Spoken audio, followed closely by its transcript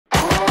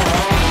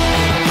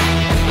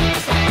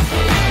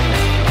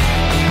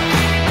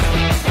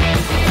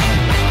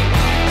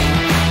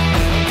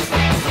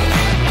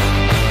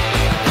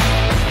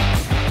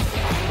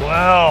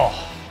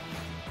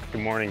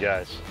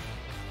guys.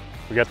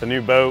 We got the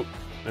new boat,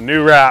 the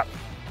new wrap.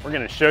 We're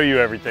gonna show you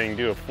everything,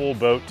 do a full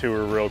boat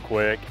tour real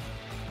quick.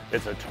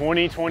 It's a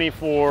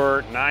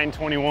 2024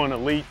 921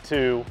 Elite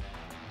 2,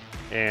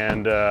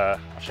 and I'll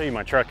show you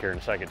my truck here in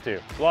a second too.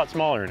 It's a lot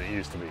smaller than it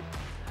used to be.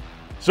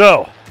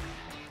 So,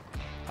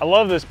 I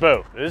love this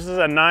boat. This is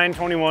a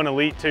 921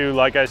 Elite 2,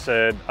 like I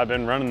said. I've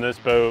been running this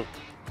boat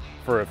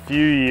for a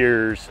few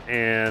years,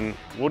 and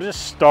we'll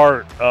just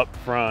start up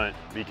front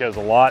because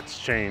a lot's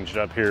changed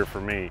up here for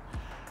me.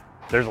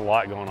 There's a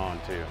lot going on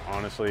too,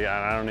 honestly.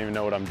 I don't even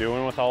know what I'm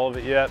doing with all of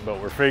it yet, but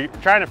we're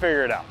trying to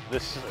figure it out.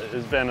 This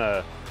has been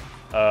a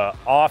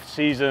off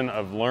season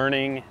of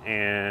learning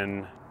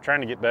and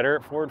trying to get better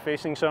at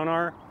forward-facing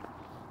sonar.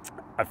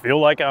 I feel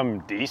like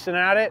I'm decent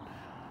at it.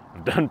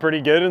 I've done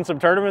pretty good in some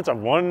tournaments. I've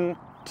won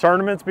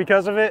tournaments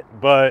because of it,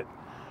 but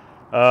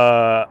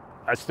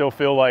I still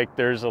feel like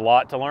there's a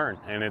lot to learn,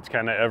 and it's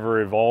kind of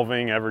ever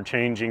evolving, ever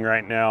changing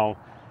right now,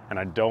 and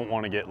I don't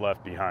want to get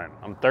left behind.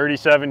 I'm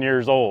 37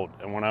 years old,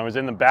 and when I was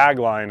in the bag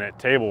line at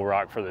Table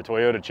Rock for the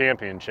Toyota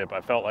Championship,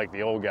 I felt like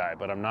the old guy,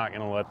 but I'm not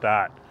going to let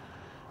that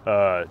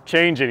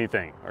change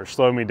anything or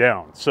slow me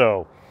down.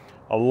 So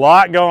a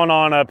lot going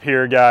on up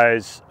here,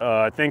 guys.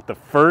 I think the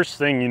first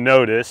thing you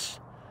notice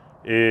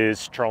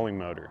is trolling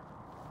motor,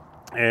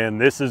 and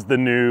this is the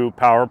new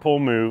Power Pull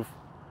Move.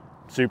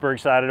 Super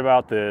excited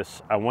about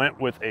this. I went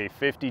with a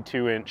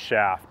 52-inch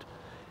shaft,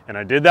 and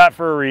I did that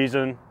for a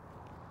reason.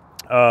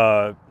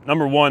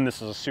 Number one,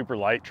 this is a super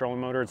light trolling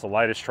motor. It's the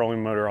lightest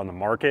trolling motor on the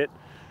market,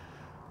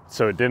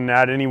 so it didn't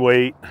add any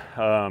weight,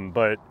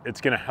 but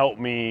it's gonna help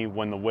me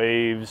when the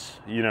waves,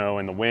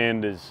 and the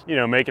wind is,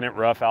 making it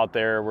rough out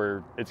there,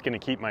 where it's gonna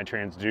keep my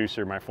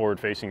transducer, my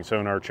forward-facing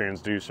sonar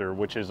transducer,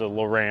 which is a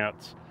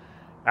Lowrance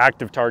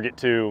active target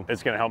 2.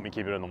 It's gonna help me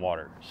keep it in the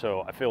water.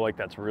 So I feel like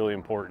that's really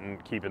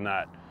important, keeping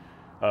that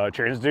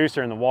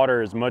transducer in the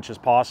water as much as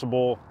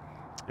possible.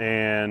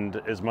 And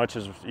as much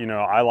as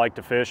I like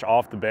to fish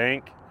off the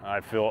bank,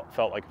 I felt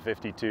like a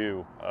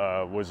 52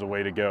 was the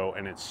way to go.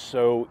 And it's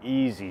so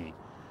easy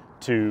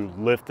to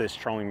lift this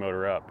trolling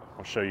motor up.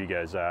 I'll show you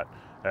guys that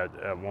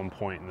at one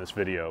point in this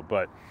video.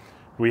 But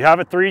we have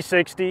a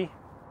 360,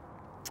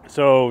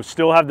 so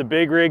still have the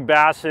big rig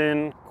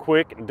bassin,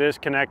 quick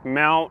disconnect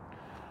mount,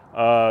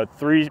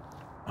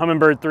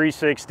 Humminbird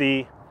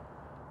 360.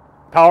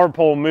 Power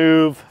Pull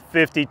Move,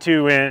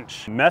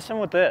 52-inch. Messing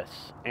with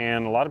this,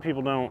 and a lot of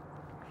people don't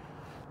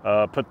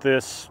put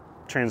this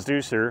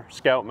transducer,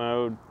 scout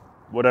mode,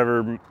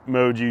 whatever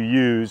mode you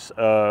use,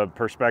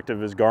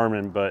 perspective is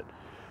Garmin, but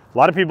a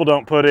lot of people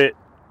don't put it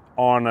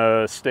on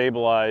a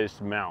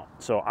stabilized mount.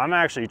 So I'm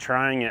actually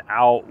trying it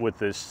out with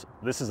this.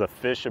 This is a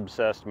Fish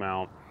Obsessed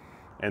mount,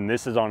 and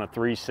this is on a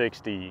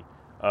 360.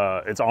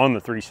 It's on the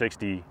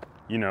 360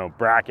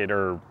 bracket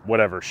or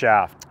whatever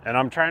shaft, and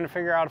I'm trying to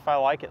figure out if I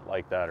like it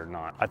like that or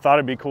not. I thought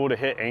it'd be cool to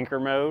hit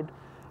anchor mode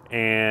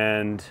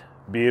and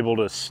be able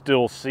to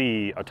still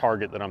see a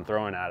target that I'm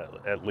throwing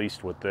at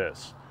least with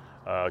this,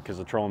 because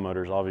the trolling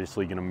motor is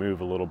obviously going to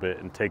move a little bit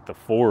and take the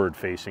forward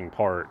facing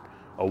part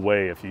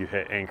away if you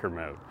hit anchor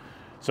mode.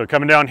 So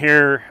coming down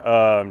here,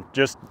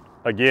 just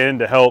again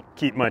to help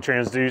keep my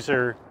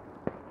transducer,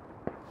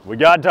 we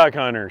got duck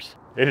hunters.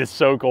 It is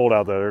so cold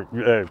out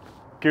there.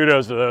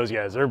 Kudos to those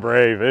guys, they're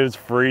brave. It's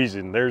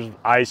freezing. There's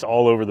ice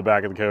all over the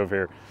back of the cove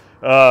here.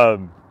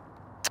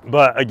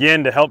 But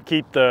again, to help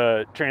keep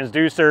the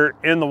transducer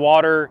in the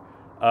water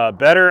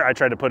better, I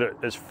tried to put it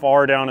as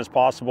far down as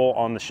possible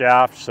on the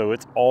shaft, so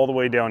it's all the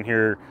way down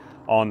here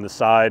on the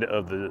side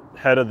of the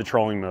head of the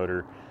trolling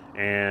motor.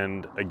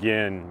 And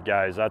again,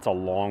 guys, that's a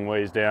long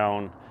ways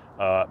down,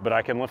 but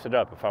I can lift it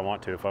up if I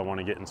want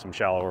to get in some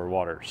shallower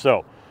water.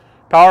 So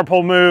Power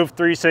Pull Move,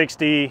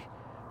 360,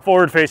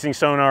 forward-facing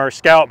sonar,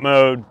 scout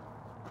mode,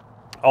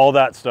 all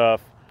that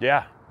stuff.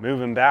 Yeah,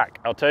 moving back.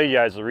 I'll tell you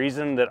guys, the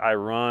reason that I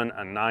run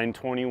a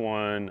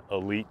 921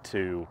 Elite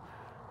 2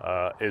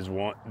 is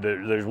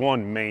there's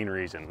one main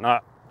reason.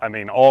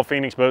 All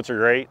Phoenix boats are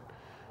great.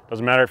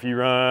 Doesn't matter if you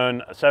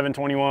run a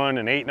 721,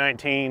 an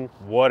 819,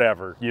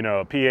 whatever, a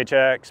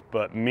PHX.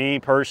 But me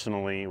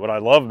personally, what I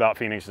love about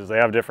Phoenix is they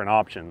have different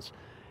options.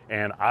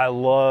 And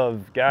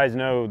guys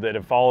know that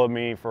have followed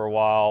me for a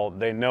while,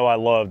 they know I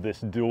love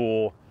this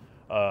dual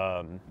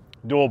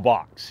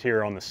box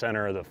here on the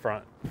center of the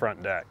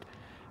front deck,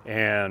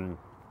 and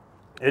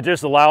it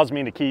just allows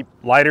me to keep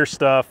lighter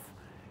stuff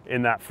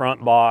in that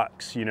front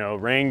box,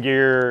 rain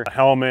gear,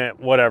 helmet,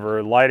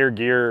 whatever, lighter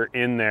gear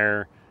in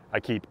there.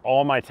 I keep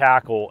all my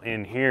tackle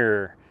in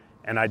here,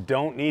 and I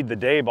don't need the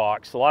day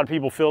box. A lot of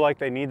people feel like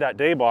they need that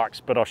day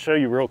box, but I'll show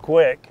you real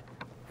quick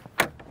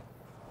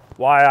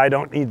why I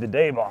don't need the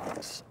day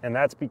box, and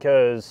that's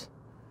because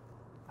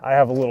I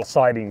have a little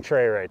sliding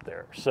tray right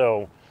there.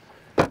 So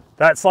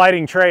that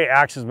sliding tray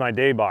acts as my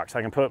day box.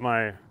 I can put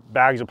my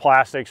bags of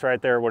plastics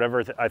right there,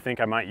 whatever I think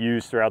I might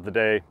use throughout the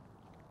day.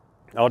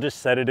 I'll just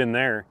set it in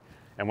there,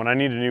 and when I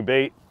need a new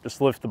bait,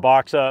 just lift the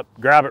box up,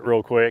 grab it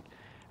real quick,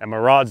 and my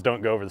rods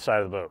don't go over the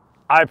side of the boat.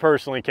 I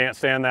personally can't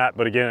stand that,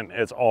 but again,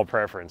 it's all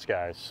preference,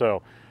 guys.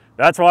 So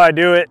that's why I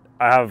do it.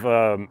 I have,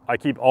 I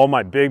keep all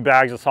my big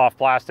bags of soft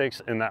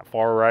plastics in that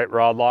far right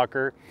rod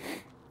locker.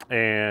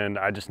 And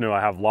I just know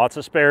I have lots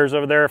of spares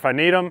over there if I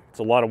need them. It's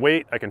a lot of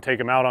weight. I can take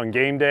them out on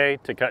game day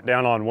to cut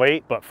down on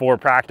weight, but for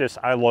practice,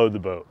 I load the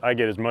boat. I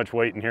get as much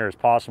weight in here as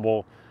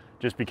possible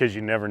just because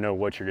you never know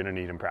what you're gonna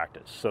need in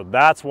practice. So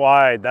that's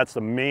why, that's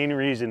the main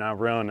reason I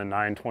run a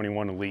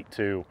 921 Elite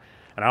 2.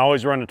 And I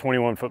always run a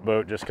 21-foot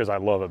boat just because I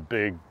love a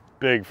big,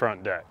 big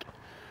front deck.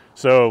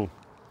 So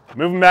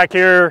moving back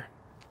here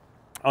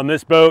on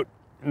this boat,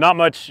 not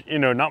much, you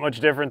know, not much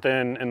different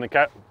than in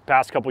the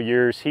past couple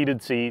years.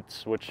 Heated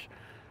seats, which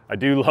I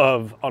do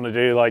love on a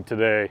day like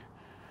today.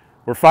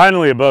 We're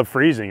finally above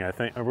freezing, I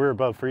think. We're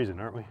above freezing,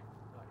 aren't we?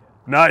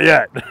 Not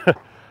yet.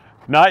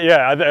 Not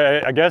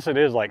yet. I guess it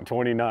is like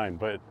 29,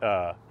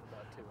 but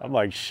I'm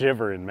like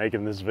shivering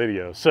making this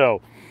video.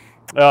 So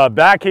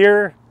back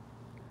here,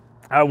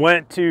 I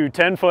went to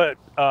 10-foot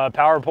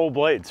power pole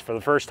blades for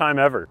the first time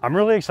ever. I'm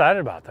really excited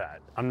about that.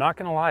 I'm not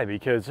gonna lie,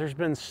 because there's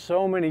been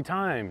so many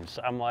times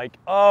I'm like,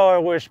 oh, I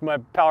wish my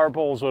power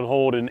poles would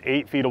hold in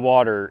 8 feet of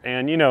water.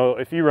 And you know,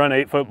 if you run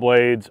 8-foot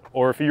blades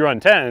or if you run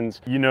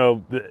 10s, you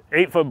know, the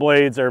 8-foot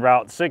blades are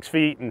about 6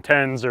 feet and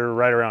 10s are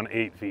right around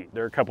 8 feet.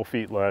 They're a couple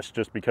feet less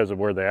just because of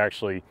where they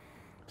actually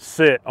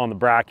sit on the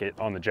bracket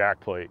on the jack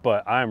plate.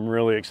 But I'm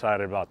really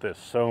excited about this.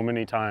 So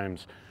many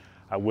times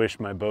I wish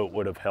my boat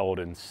would have held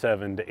in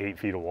 7 to 8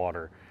 feet of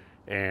water.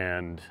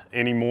 And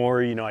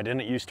anymore, you know, I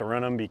didn't used to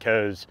run them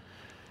because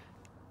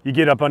you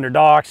get up under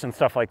docks and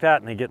stuff like that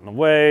and they get in the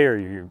way, or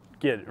you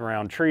get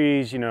around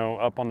trees, you know,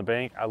 up on the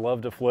bank. I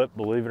love to flip,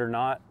 believe it or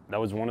not.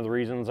 That was one of the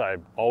reasons I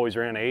always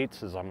ran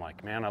 8s, is I'm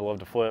like, man, I love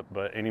to flip.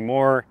 But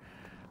anymore,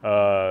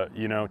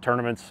 you know,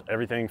 tournaments,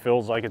 everything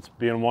feels like it's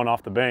being won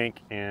off the bank.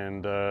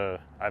 And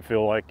I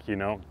feel like, you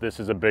know, this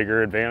is a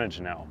bigger advantage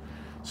now.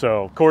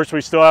 So of course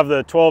we still have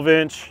the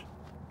 12-inch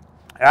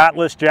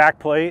Atlas jack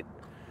plate,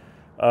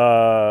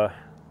 the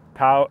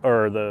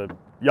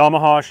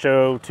Yamaha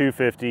Show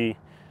 250.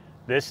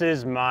 This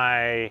is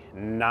my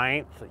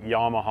 9th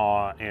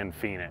Yamaha and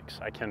Phoenix.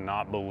 I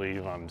cannot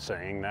believe I'm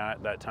saying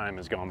that. That time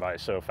has gone by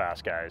so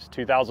fast, guys.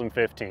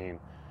 2015.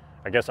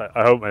 I guess I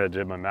hope I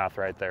did my math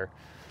right there.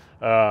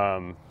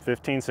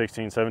 15,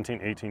 16, 17,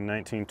 18,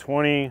 19,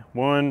 20,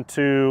 1,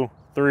 2,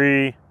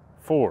 3,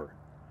 4.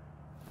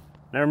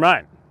 Never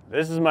mind.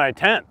 This is my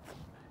 10th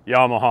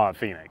Yamaha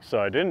Phoenix, so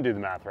I didn't do the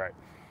math right.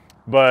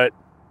 But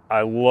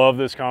I love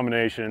this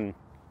combination.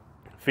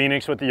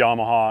 Phoenix with the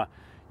Yamaha.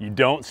 You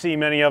don't see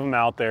many of them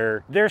out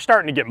there. They're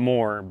starting to get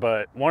more,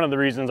 but one of the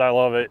reasons I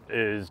love it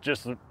is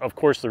just, of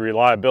course, the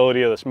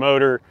reliability of this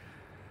motor.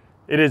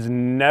 It has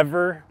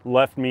never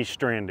left me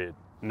stranded.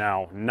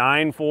 Now,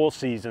 9 full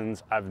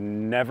seasons, I've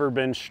never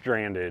been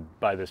stranded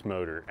by this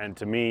motor. And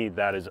to me,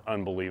 that is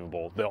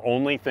unbelievable. The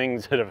only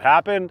things that have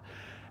happened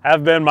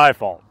have been my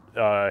fault.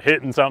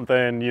 Hitting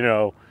something, you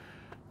know,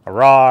 a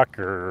rock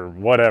or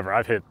whatever.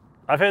 I've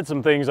hit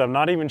some things, I'm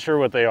not even sure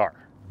what they are.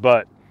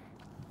 But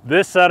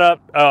this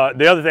setup,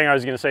 the other thing I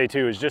was gonna say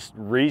too is just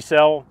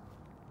resell.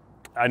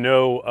 I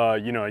know,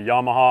 you know,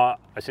 Yamaha,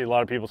 I see a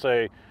lot of people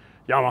say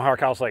Yamaha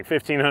costs like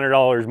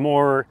 $1,500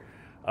 more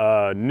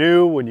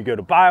new when you go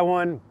to buy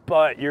one,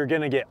 but you're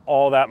gonna get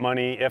all that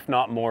money, if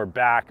not more,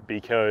 back,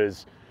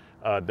 because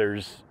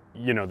there's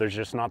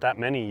just not that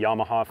many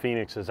Yamaha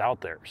Phoenixes out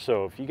there.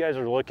 So if you guys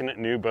are looking at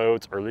new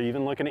boats or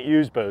even looking at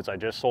used boats, I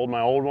just sold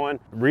my old one,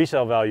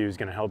 resale value is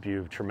gonna help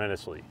you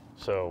tremendously.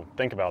 So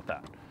think about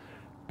that.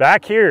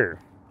 Back here,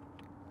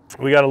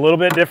 we got a little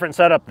bit different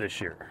setup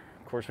this year.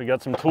 Of course, we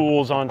got some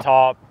tools on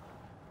top.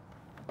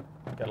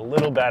 Got a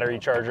little battery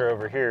charger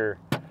over here,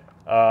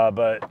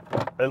 but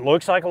it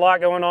looks like a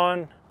lot going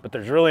on, but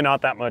there's really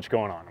not that much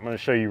going on. I'm gonna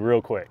show you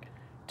real quick.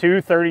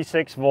 Two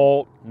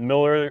 36-volt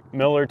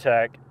Miller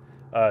Tech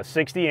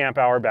 60 amp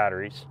hour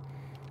batteries.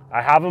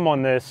 I have them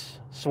on this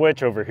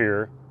switch over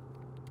here,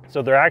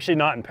 so they're actually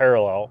not in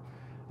parallel.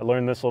 I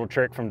learned this little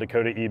trick from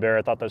Dakota eBay.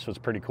 I thought this was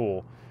pretty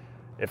cool.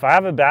 If I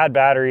have a bad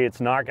battery,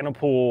 it's not gonna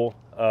pull,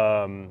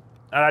 and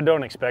I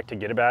don't expect to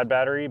get a bad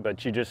battery,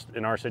 but you just,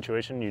 in our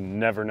situation, you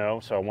never know.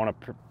 So I wanna,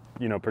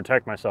 you know,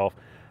 protect myself.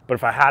 But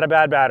if I had a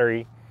bad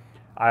battery,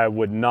 I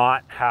would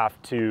not have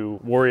to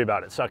worry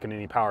about it sucking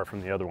any power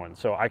from the other one.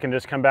 So I can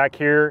just come back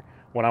here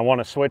when I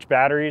wanna switch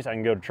batteries. I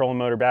can go to trolling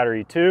motor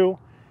battery 2,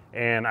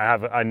 and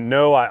I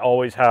know I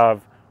always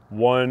have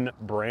one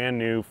brand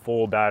new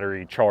full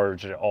battery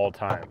charged at all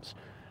times.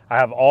 I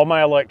have all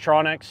my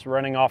electronics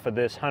running off of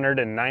this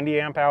 190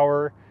 amp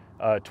hour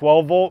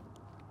 12 volt.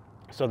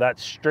 So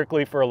that's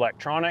strictly for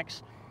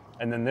electronics.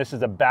 And then this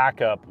is a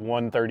backup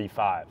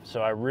 135. So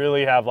I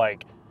really have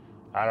like,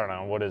 I don't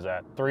know, what is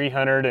that?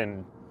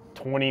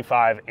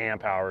 325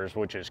 amp hours,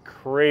 which is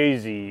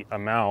crazy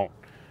amount.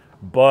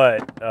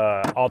 But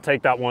I'll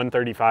take that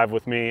 135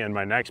 with me in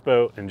my next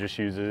boat and just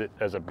use it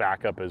as a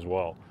backup as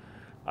well.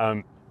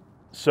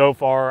 So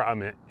far,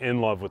 I'm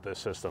in love with this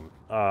system.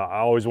 I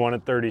always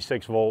wanted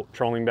 36 volt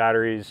trolling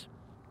batteries.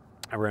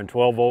 I ran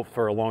 12 volt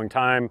for a long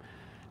time.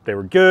 They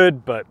were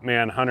good, but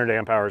man, 100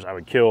 amp hours I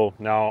would kill.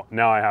 Now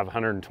I have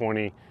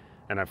 120,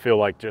 And I feel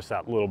like just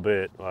that little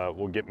bit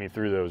will get me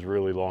through those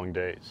really long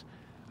days.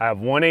 I have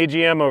one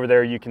AGM over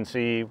there you can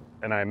see,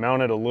 and I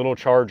mounted a little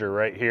charger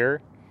right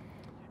here.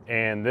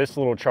 And this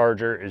little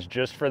charger is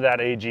just for that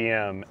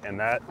AGM, and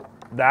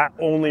that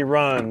only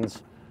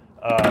runs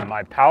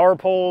my power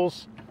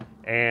poles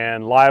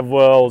and live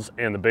wells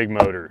and the big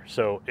motor.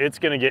 So it's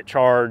gonna get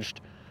charged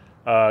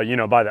you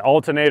know, by the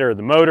alternator or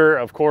the motor,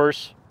 of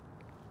course.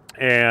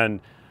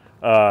 And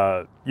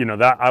you know,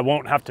 that I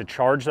won't have to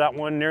charge that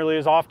one nearly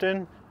as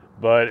often,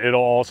 but it'll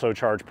also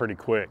charge pretty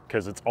quick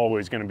because it's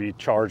always going to be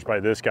charged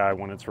by this guy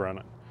when it's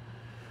running.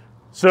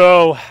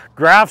 So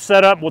graph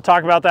setup, we'll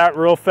talk about that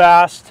real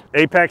fast.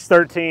 Apex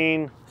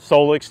 13,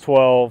 Solix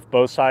 12,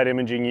 both side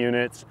imaging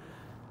units.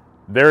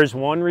 There's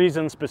one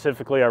reason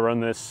specifically I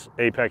run this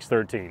Apex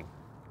 13,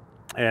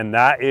 and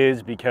that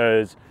is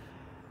because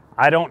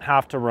I don't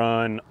have to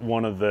run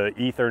one of the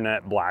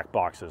Ethernet black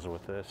boxes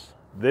with this.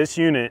 This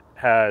unit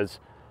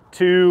has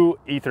 2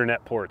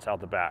 Ethernet ports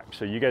out the back.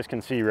 So you guys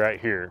can see right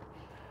here.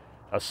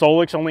 A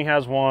Solix only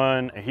has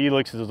 1, a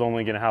Helix is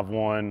only gonna have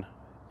 1.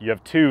 You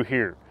have 2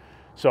 here.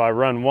 So I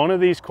run one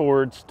of these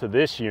cords to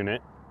this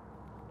unit,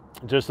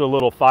 just a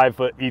little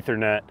 5-foot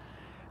Ethernet,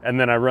 and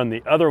then I run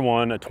the other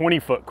one, a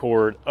 20-foot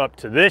cord, up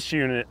to this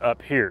unit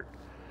up here.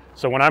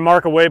 So when I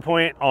mark a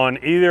waypoint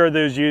on either of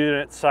those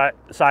units,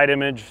 side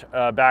image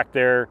back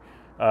there,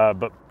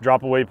 but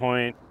drop a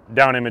waypoint,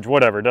 down image,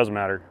 whatever, it doesn't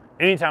matter.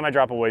 Anytime I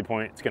drop a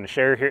waypoint, it's gonna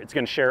share here, it's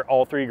gonna share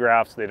all 3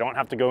 graphs. They don't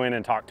have to go in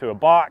and talk to a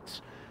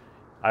box.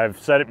 I've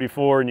said it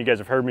before and you guys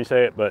have heard me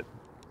say it, but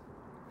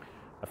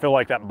I feel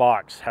like that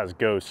box has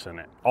ghosts in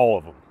it, all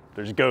of them.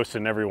 There's ghosts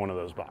in every one of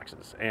those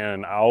boxes.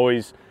 And I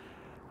always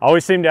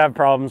seem to have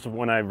problems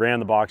when I ran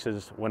the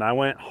boxes. When I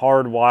went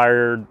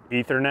hardwired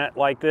Ethernet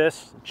like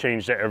this, it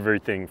changed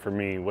everything for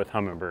me with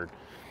Humminbird.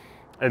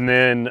 And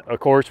then of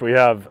course we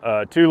have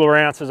 2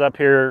 Lowrances up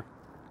here.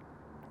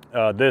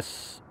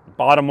 This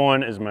bottom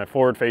one is my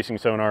forward facing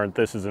sonar.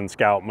 This is in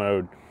scout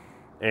mode.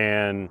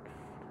 And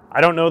I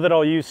don't know that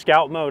I'll use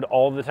scout mode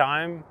all the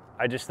time.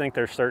 I just think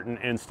there's certain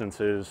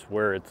instances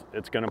where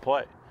it's gonna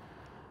play.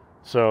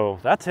 So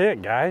that's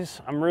it,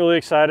 guys. I'm really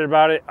excited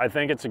about it. I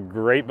think it's a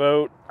great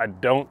boat. I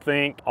don't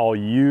think I'll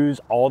use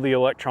all the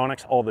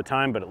electronics all the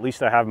time, but at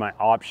least I have my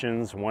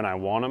options when I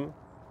want them.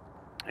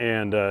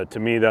 And to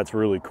me, that's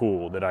really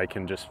cool that I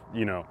can just,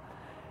 you know,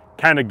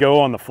 kind of go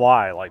on the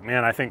fly. Like,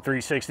 man, I think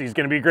 360 is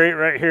gonna be great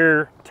right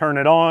here. Turn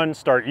it on,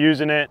 start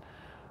using it,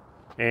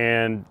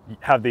 and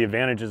have the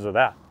advantages of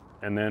that.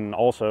 And then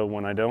also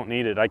when I don't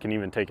need it, I can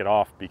even take it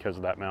off because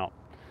of that mount.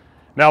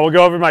 Now we'll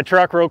go over my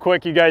truck real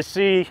quick. You guys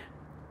see,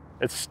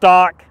 it's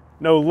stock,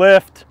 no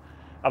lift.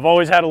 I've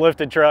always had a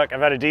lifted truck. I've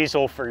had a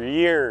diesel for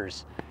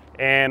years,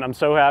 and I'm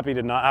so happy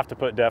to not have to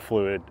put DEF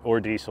fluid or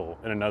diesel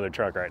in another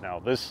truck right now.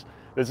 This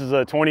is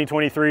a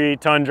 2023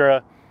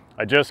 Tundra.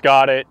 I just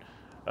got it.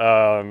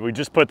 We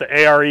just put the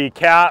ARE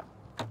cap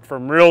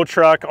from Real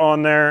Truck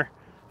on there.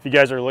 If you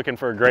guys are looking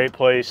for a great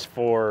place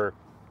for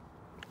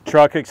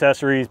truck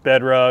accessories,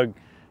 bed rug,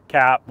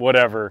 cap,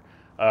 whatever,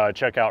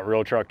 check out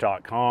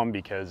realtruck.com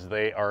because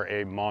they are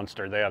a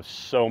monster. They have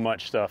so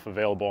much stuff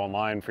available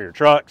online for your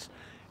trucks,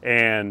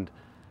 and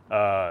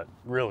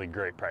really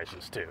great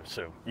prices too.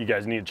 So you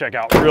guys need to check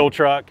out Real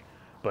Truck.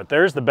 But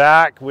there's the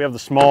back. We have the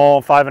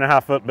small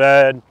 5.5 foot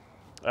bed,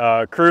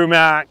 Crew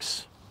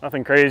Max,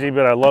 nothing crazy,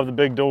 but I love the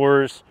big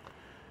doors.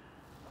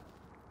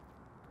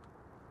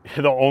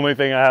 The only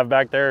thing I have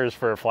back there is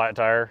for a flat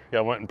tire.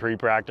 I went and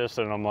pre-practiced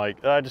and I'm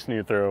like, I just need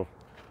to throw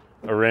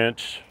a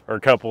wrench or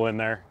a couple in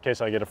there in case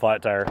I get a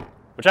flat tire,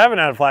 which I haven't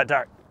had a flat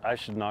tire. I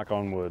should knock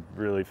on wood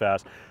really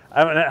fast.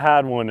 I haven't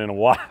had one in a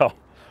while.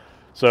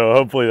 So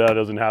hopefully that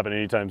doesn't happen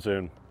anytime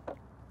soon.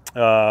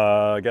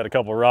 I got a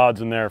couple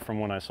rods in there from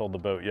when I sold the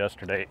boat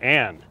yesterday,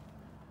 and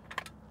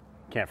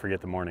can't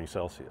forget the Morning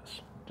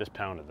Celsius. Just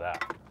pounded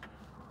that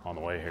on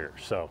the way here.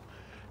 So,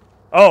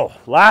 oh,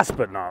 last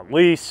but not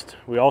least,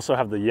 we also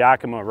have the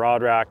Yakima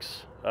rod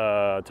racks,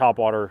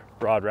 topwater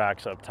rod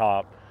racks up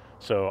top,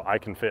 so I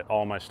can fit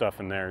all my stuff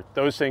in there.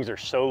 Those things are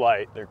so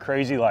light, they're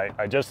crazy light.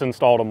 I just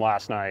installed them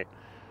last night.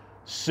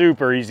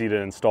 Super easy to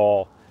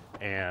install,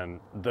 and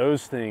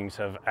those things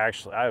have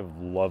actually, I've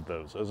loved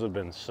those. Those have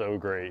been so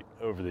great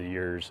over the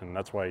years, and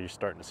that's why you're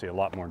starting to see a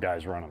lot more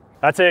guys run them.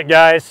 That's it,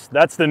 guys.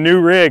 That's the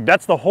new rig.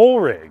 That's the whole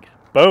rig.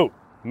 Boat,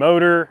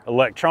 motor,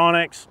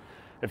 electronics.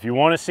 If you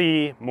want to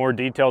see more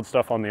detailed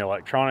stuff on the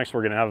electronics,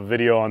 we're going to have a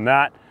video on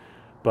that.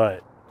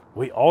 But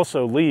we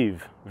also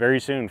leave very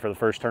soon for the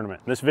first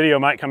tournament. This video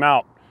might come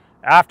out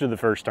after the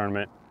first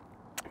tournament,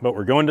 but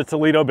we're going to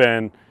Toledo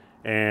Bend,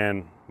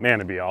 and man,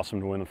 it'd be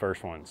awesome to win the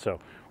first one. So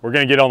we're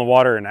going to get on the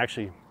water and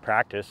actually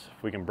practice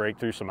if we can break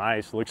through some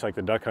ice. Looks like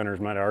the duck hunters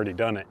might have already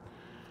done it.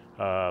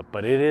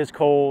 But it is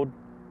cold.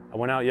 I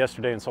went out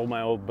yesterday and sold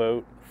my old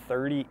boat.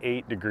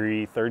 38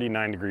 degree,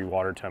 39 degree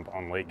water temp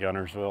on Lake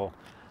Guntersville.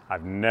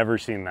 I've never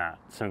seen that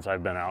since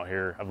I've been out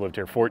here. I've lived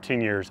here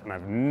 14 years and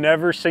I've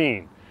never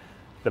seen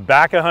the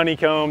back of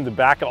Honeycomb, the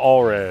back of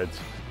All Reds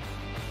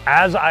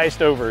as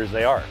iced over as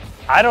they are.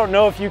 I don't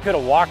know if you could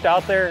have walked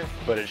out there,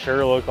 but it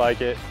sure looked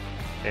like it.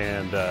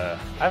 And I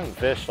haven't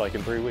fished like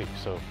in 3 weeks,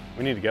 so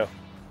we need to go.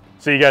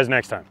 See you guys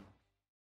next time.